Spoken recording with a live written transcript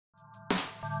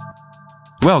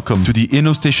Welcome to the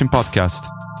InnoStation podcast.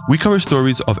 We cover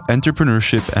stories of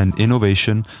entrepreneurship and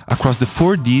innovation across the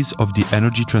 4 Ds of the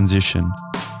energy transition.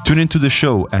 Tune into the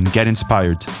show and get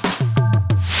inspired.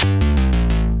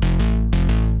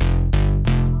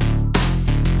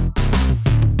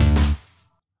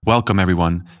 Welcome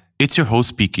everyone. It's your host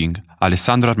speaking,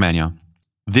 Alessandro Armenia.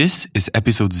 This is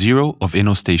episode 0 of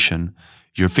InnoStation,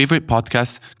 your favorite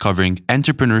podcast covering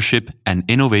entrepreneurship and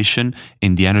innovation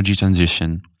in the energy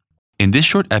transition. In this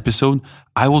short episode,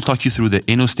 I will talk you through the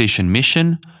InnoStation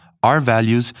mission, our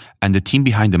values, and the team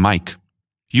behind the mic.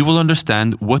 You will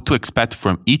understand what to expect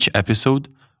from each episode,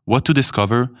 what to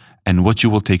discover, and what you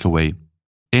will take away.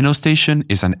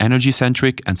 InnoStation is an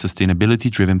energy-centric and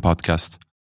sustainability-driven podcast.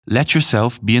 Let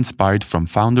yourself be inspired from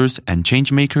founders and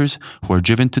changemakers who are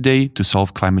driven today to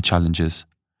solve climate challenges.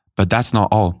 But that's not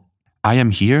all. I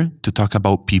am here to talk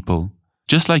about people,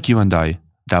 just like you and I,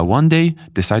 that one day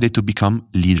decided to become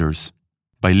leaders.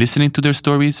 By listening to their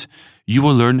stories, you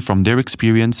will learn from their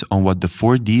experience on what the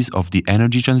 4 Ds of the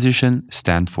energy transition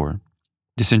stand for: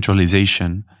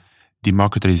 decentralization,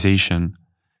 democratization,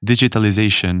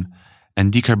 digitalization,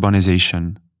 and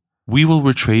decarbonization. We will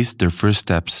retrace their first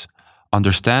steps,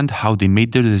 understand how they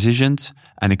made their decisions,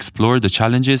 and explore the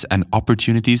challenges and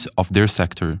opportunities of their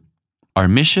sector. Our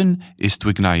mission is to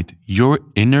ignite your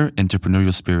inner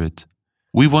entrepreneurial spirit.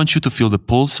 We want you to feel the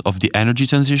pulse of the energy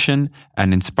transition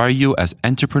and inspire you as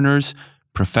entrepreneurs,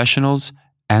 professionals,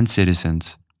 and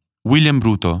citizens. William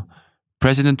Ruto,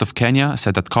 President of Kenya,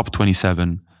 said at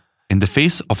COP27, "In the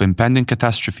face of impending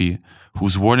catastrophe,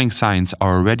 whose warning signs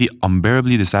are already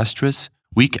unbearably disastrous,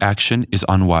 weak action is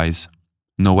unwise.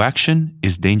 No action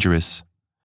is dangerous."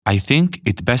 I think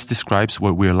it best describes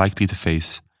what we are likely to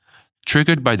face.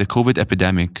 Triggered by the COVID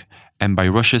epidemic and by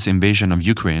Russia's invasion of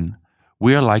Ukraine,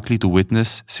 we are likely to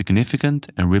witness significant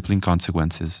and rippling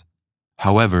consequences.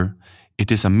 However,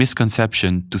 it is a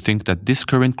misconception to think that this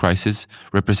current crisis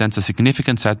represents a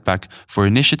significant setback for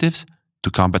initiatives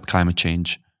to combat climate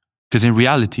change. Because in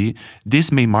reality,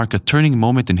 this may mark a turning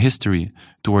moment in history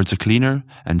towards a cleaner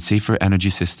and safer energy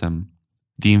system.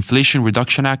 The Inflation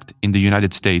Reduction Act in the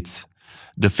United States,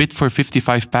 the Fit for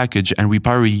 55 package and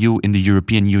REPowerEU in the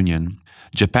European Union,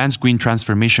 Japan's Green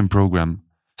Transformation Program,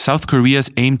 South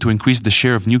Korea's aim to increase the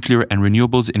share of nuclear and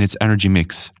renewables in its energy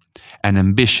mix, and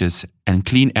ambitious and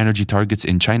clean energy targets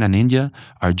in China and India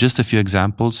are just a few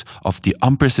examples of the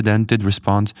unprecedented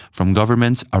response from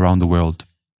governments around the world.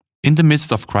 In the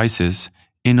midst of crisis,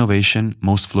 innovation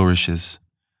most flourishes.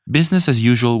 Business as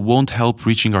usual won't help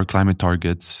reaching our climate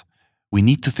targets. We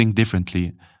need to think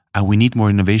differently, and we need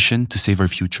more innovation to save our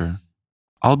future.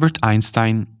 Albert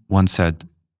Einstein once said,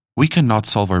 "We cannot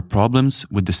solve our problems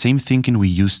with the same thinking we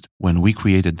used when we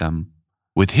created them."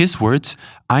 With his words,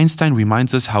 Einstein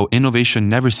reminds us how innovation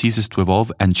never ceases to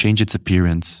evolve and change its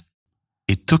appearance.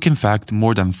 It took, in fact,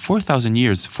 more than 4,000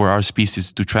 years for our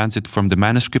species to transit from the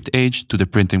manuscript age to the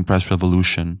printing press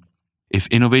revolution. If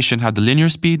innovation had the linear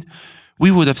speed,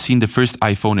 we would have seen the first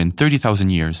iPhone in 30,000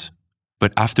 years.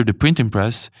 But after the printing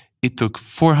press, it took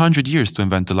 400 years to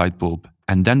invent the light bulb,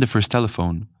 and then the first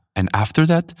telephone. And after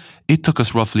that, it took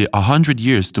us roughly 100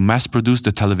 years to mass-produce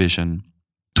the television.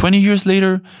 20 years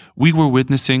later, we were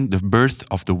witnessing the birth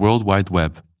of the World Wide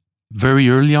Web. Very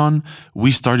early on, we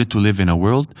started to live in a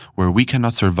world where we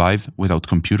cannot survive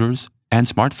without computers and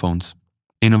smartphones.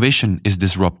 Innovation is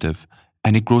disruptive,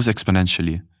 and it grows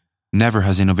exponentially. Never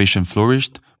has innovation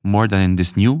flourished more than in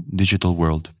this new digital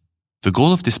world. The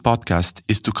goal of this podcast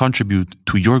is to contribute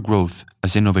to your growth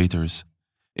as innovators.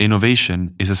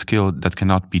 Innovation is a skill that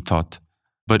cannot be taught,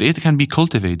 but it can be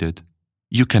cultivated.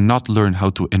 You cannot learn how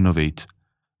to innovate,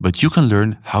 but you can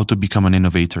learn how to become an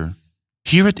innovator.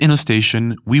 Here at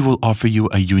InnoStation, we will offer you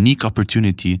a unique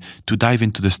opportunity to dive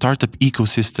into the startup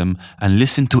ecosystem and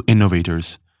listen to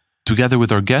innovators. Together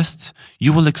with our guests,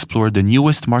 you will explore the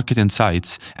newest market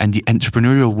insights and the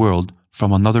entrepreneurial world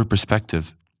from another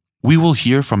perspective. We will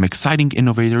hear from exciting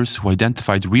innovators who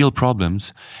identified real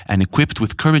problems and, equipped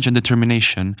with courage and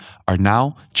determination, are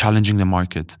now challenging the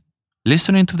market.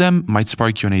 Listening to them might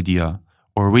spark you an idea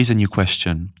or raise a new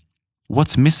question.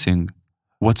 What's missing?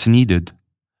 What's needed?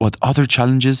 What other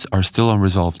challenges are still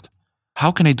unresolved?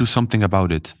 How can I do something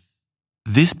about it?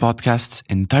 This podcast's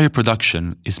entire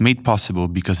production is made possible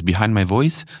because behind my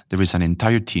voice, there is an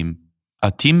entire team.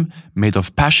 A team made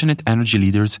of passionate energy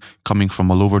leaders coming from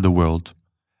all over the world.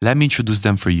 Let me introduce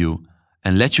them for you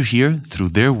and let you hear through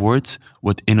their words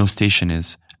what InnoStation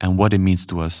is and what it means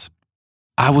to us.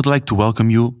 I would like to welcome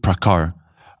you, Prakar,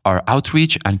 our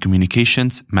Outreach and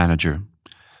Communications Manager.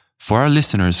 For our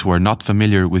listeners who are not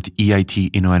familiar with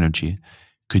EIT InnoEnergy,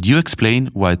 could you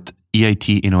explain what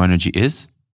EIT InnoEnergy is?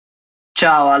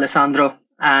 Ciao, Alessandro,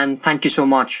 and thank you so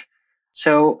much.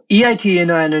 So, EIT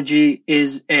InnoEnergy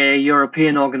is a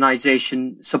European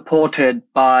organization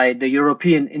supported by the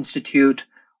European Institute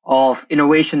of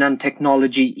Innovation and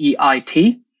Technology,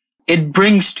 EIT. It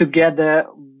brings together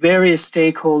various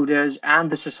stakeholders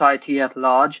and the society at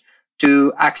large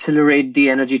to accelerate the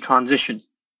energy transition.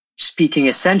 Speaking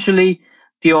essentially,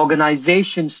 the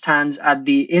organization stands at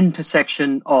the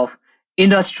intersection of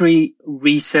industry,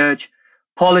 research,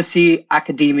 policy,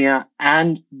 academia,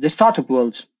 and the startup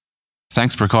worlds.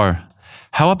 Thanks, Prakar.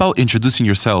 How about introducing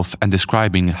yourself and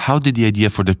describing how did the idea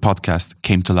for the podcast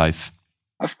came to life?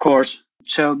 Of course.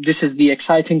 So this is the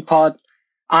exciting part.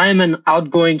 I am an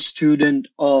outgoing student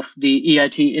of the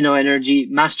EIT InnoEnergy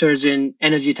Masters in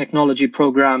Energy Technology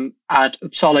program at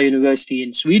Uppsala University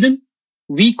in Sweden.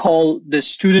 We call the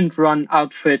student-run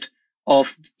outfit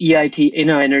of EIT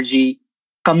InnoEnergy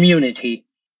Community.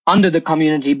 Under the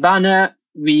community banner,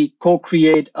 we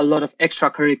co-create a lot of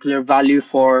extracurricular value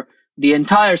for the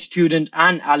entire student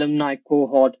and alumni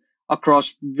cohort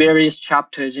across various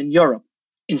chapters in Europe.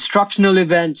 Instructional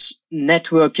events,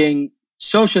 networking,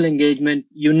 social engagement,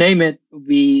 you name it,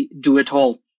 we do it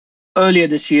all. Earlier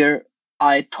this year,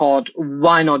 I thought,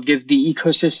 why not give the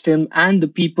ecosystem and the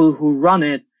people who run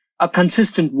it a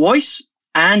consistent voice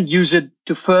and use it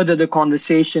to further the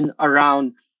conversation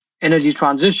around energy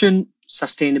transition,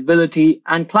 sustainability,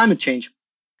 and climate change.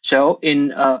 So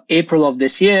in April of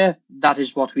this year, that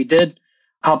is what we did.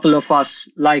 A couple of us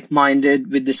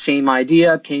like-minded with the same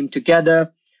idea came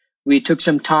together. We took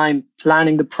some time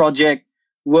planning the project,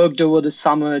 worked over the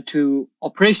summer to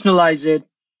operationalize it,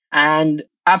 and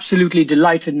absolutely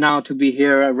delighted now to be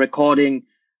here recording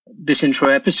this intro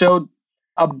episode.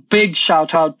 A big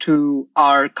shout out to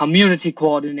our community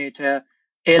coordinator,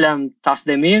 Elam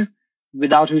Tasdemir,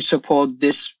 without whose support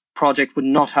this project would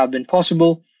not have been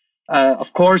possible.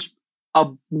 Of course, a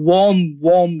warm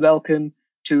welcome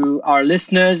to our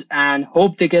listeners and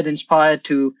hope they get inspired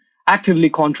to actively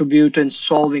contribute in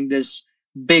solving this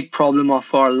big problem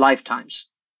of our lifetimes.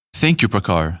 Thank you,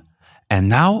 Prakar. And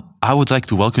now I would like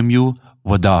to welcome you,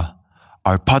 Wada,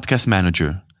 our podcast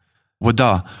manager.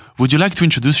 Wada, would you like to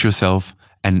introduce yourself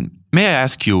and may I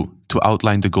ask you to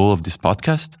outline the goal of this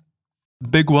podcast?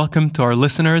 Big welcome to our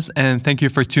listeners and thank you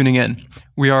for tuning in.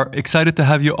 We are excited to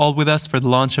have you all with us for the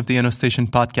launch of the InnoStation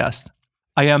podcast.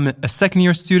 I am a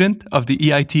second-year student of the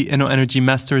EIT InnoEnergy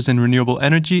Masters in Renewable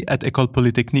Energy at École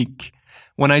Polytechnique.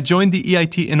 When I joined the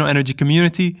EIT InnoEnergy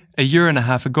community a year and a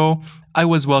half ago, I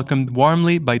was welcomed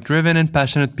warmly by driven and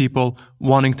passionate people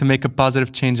wanting to make a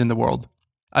positive change in the world.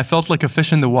 I felt like a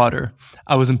fish in the water.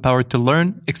 I was empowered to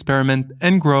learn, experiment,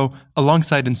 and grow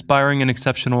alongside inspiring and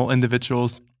exceptional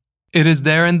individuals. It is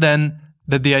there and then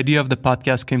that the idea of the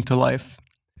podcast came to life.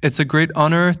 It's a great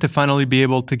honor to finally be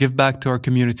able to give back to our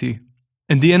community.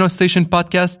 In the InnoStation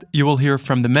podcast, you will hear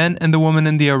from the men and the women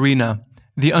in the arena,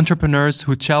 the entrepreneurs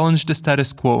who challenge the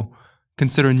status quo,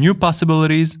 consider new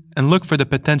possibilities, and look for the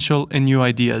potential in new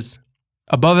ideas.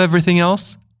 Above everything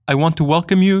else, I want to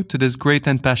welcome you to this great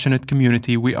and passionate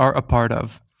community we are a part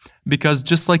of. Because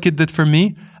just like it did for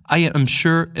me, I am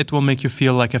sure it will make you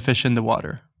feel like a fish in the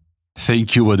water.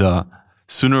 Thank you, Wada.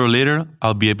 Sooner or later,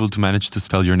 I'll be able to manage to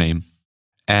spell your name.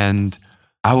 And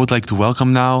I would like to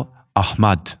welcome now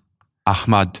Ahmad.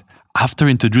 Ahmad, after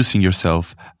introducing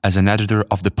yourself as an editor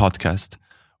of the podcast,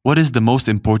 what is the most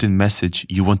important message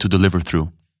you want to deliver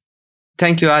through?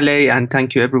 Thank you, Ale, and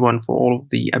thank you everyone for all of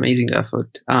the amazing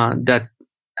effort that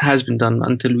has been done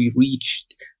until we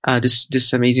reached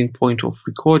this amazing point of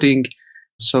recording.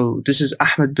 So this is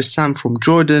Ahmed Bassam from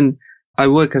Jordan. I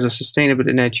work as a sustainable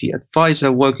energy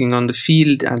advisor working on the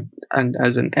field and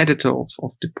as an editor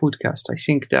of the podcast. I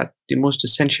think that the most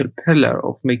essential pillar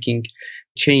of making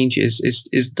change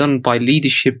is done by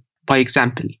leadership, by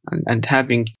example, and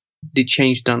having the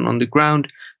change done on the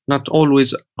ground, not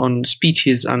always on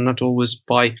speeches and not always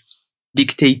by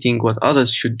dictating what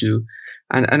others should do.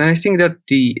 And I think that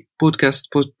the podcast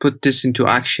put this into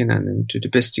action and into the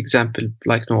best example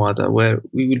like no other, where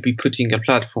we will be putting a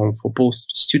platform for both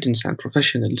students and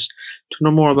professionals to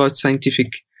know more about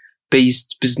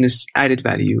scientific-based business added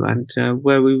value, and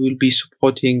where we will be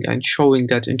supporting and showing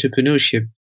that entrepreneurship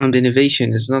and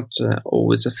innovation is not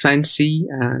always a fancy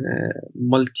and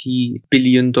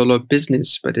multi-billion-dollar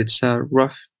business, but it's a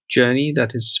rough journey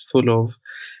that is full of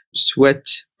sweat,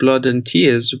 blood, and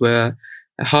tears, where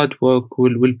hard work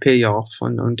will pay off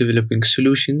on developing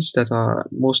solutions that are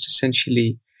most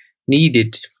essentially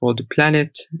needed for the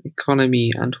planet,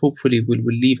 economy, and hopefully will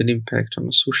leave an impact on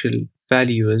a social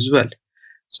value as well.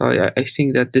 So I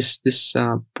think that this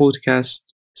podcast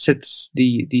sets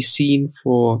the scene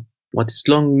for what is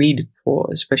long needed for,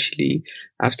 especially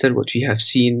after what we have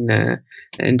seen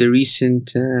in the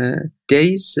recent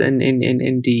days and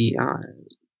in the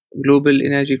global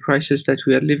energy crisis that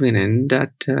we are living in,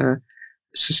 that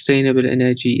sustainable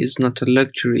energy is not a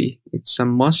luxury, it's a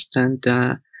must, and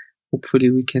hopefully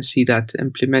we can see that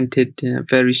implemented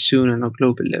very soon on a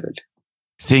global level.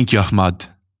 Thank you, Ahmad.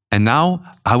 And now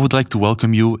I would like to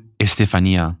welcome you,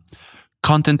 Estefania,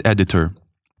 content editor.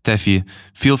 Tefi,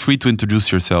 feel free to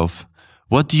introduce yourself.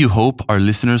 What do you hope our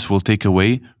listeners will take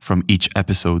away from each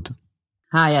episode?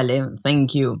 Hi, Ale.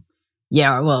 Thank you.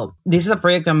 Yeah, well, this is a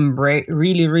project I'm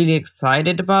really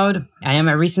excited about. I am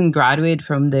a recent graduate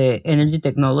from the Energy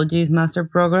Technologies Master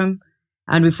Program.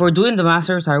 And before doing the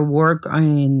Masters, I worked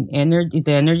in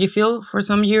the energy field for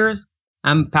some years.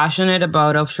 I'm passionate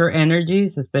about offshore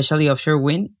energies, especially offshore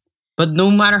wind. But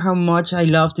no matter how much I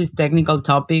love these technical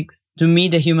topics, to me,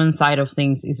 the human side of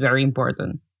things is very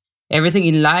important. Everything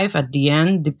in life at the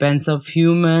end depends on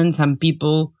humans and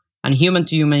people and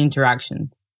human-to-human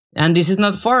interaction. And this is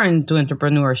not foreign to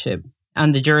entrepreneurship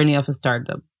and the journey of a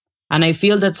startup. And I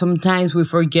feel that sometimes we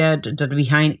forget that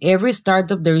behind every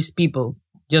startup there is people,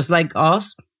 just like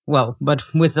us, well, but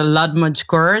with a lot much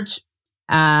courage.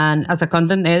 And as a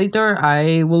content editor,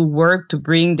 I will work to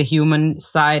bring the human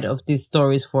side of these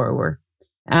stories forward.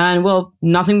 And well,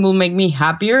 nothing will make me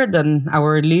happier than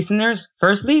our listeners,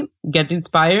 firstly, get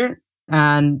inspired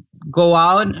and go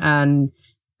out and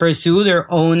pursue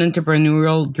their own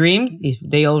entrepreneurial dreams if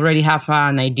they already have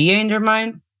an idea in their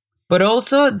minds, but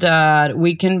also that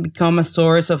we can become a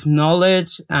source of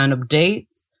knowledge and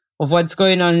updates of what's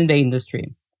going on in the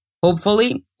industry.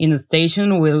 Hopefully,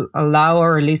 InnoStation will allow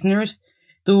our listeners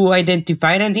to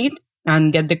identify the need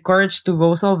and get the courage to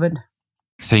go solve it.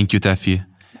 Thank you, Tefi.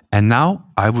 And now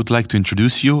I would like to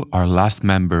introduce you our last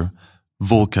member,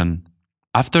 Volkan.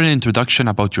 After an introduction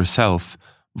about yourself,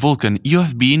 Volkan, you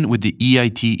have been with the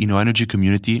EIT InnoEnergy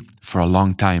community for a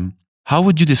long time. How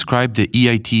would you describe the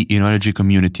EIT InnoEnergy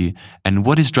community and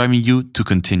what is driving you to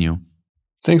continue?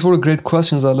 Thanks for the great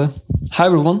questions, Ale. Hi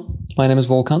everyone, my name is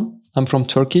Volkan. I'm from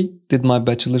Turkey, did my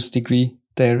bachelor's degree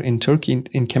there in Turkey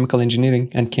in chemical engineering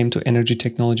and came to Energy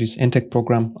Technologies NTech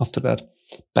program after that,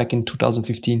 back in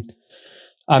 2015.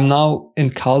 I'm now in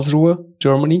Karlsruhe,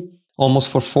 Germany, almost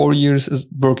for 4 years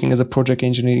working as a project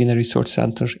engineer in a research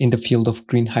center in the field of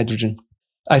green hydrogen.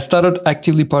 I started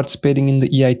actively participating in the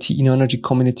EIT InnoEnergy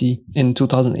community in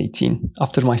 2018,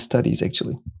 after my studies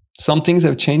actually. Some things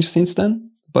have changed since then,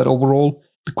 but overall,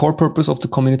 the core purpose of the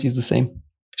community is the same: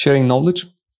 sharing knowledge,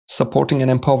 supporting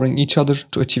and empowering each other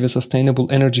to achieve a sustainable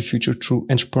energy future through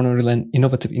entrepreneurial and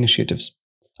innovative initiatives.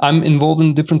 I'm involved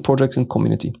in different projects in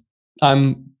community.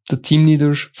 I'm the team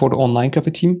leader for the online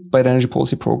cafe team by the Energy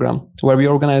Policy Program, where we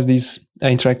organize these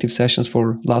interactive sessions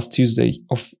for last Tuesday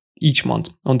of each month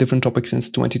on different topics since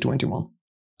 2021.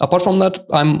 Apart from that,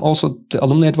 I'm also the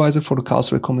alumni advisor for the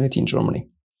Karlsruhe community in Germany.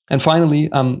 And finally,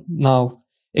 I'm now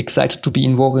excited to be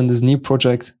involved in this new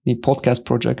project, the podcast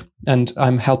project, and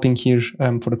I'm helping here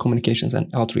for the communications and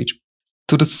outreach.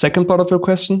 To the second part of your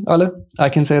question, Ale, I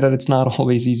can say that it's not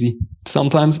always easy.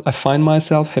 Sometimes I find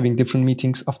myself having different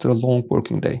meetings after a long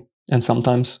working day, and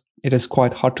sometimes it is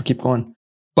quite hard to keep going.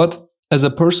 But as a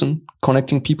person,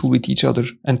 connecting people with each other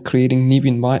and creating new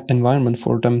environment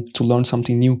for them to learn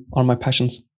something new are my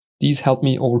passions. These help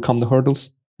me overcome the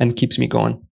hurdles and keeps me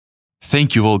going.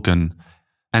 Thank you, Volkan.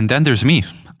 And then there's me,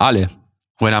 Ale.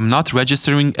 When I'm not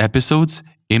registering episodes,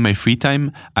 in my free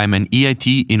time, I'm an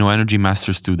EIT InnoEnergy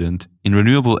Master student in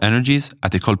Renewable Energies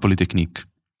at École Polytechnique.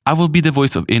 I will be the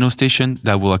voice of InnoStation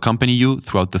that will accompany you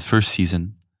throughout the first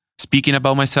season. Speaking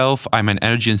about myself, I'm an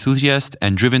energy enthusiast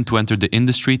and driven to enter the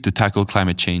industry to tackle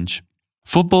climate change.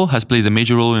 Football has played a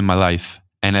major role in my life,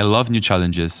 and I love new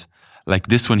challenges, like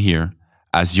this one here,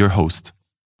 as your host.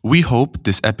 We hope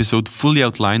this episode fully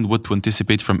outlined what to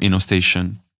anticipate from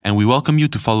InnoStation, and we welcome you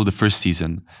to follow the first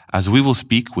season, as we will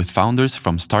speak with founders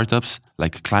from startups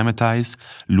like Climatize,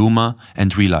 Luma,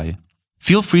 and Relay.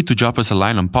 Feel free to drop us a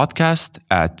line on podcast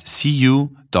at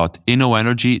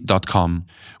cu.innoenergy.com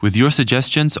with your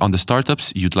suggestions on the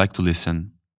startups you'd like to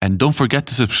listen. And don't forget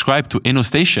to subscribe to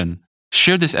InnoStation.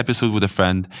 Share this episode with a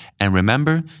friend, and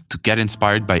remember to get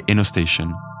inspired by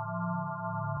InnoStation.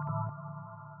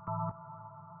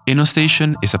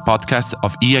 InnoStation is a podcast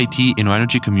of EIT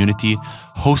InnoEnergy community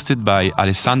hosted by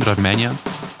Alessandro Armenia,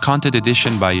 content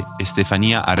edition by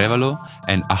Estefania Arevalo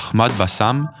and Ahmad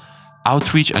Bassam,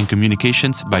 outreach and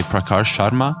communications by Prakar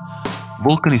Sharma,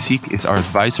 Volkan Isik is our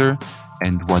advisor,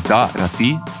 and Wada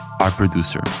Rafi, our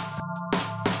producer.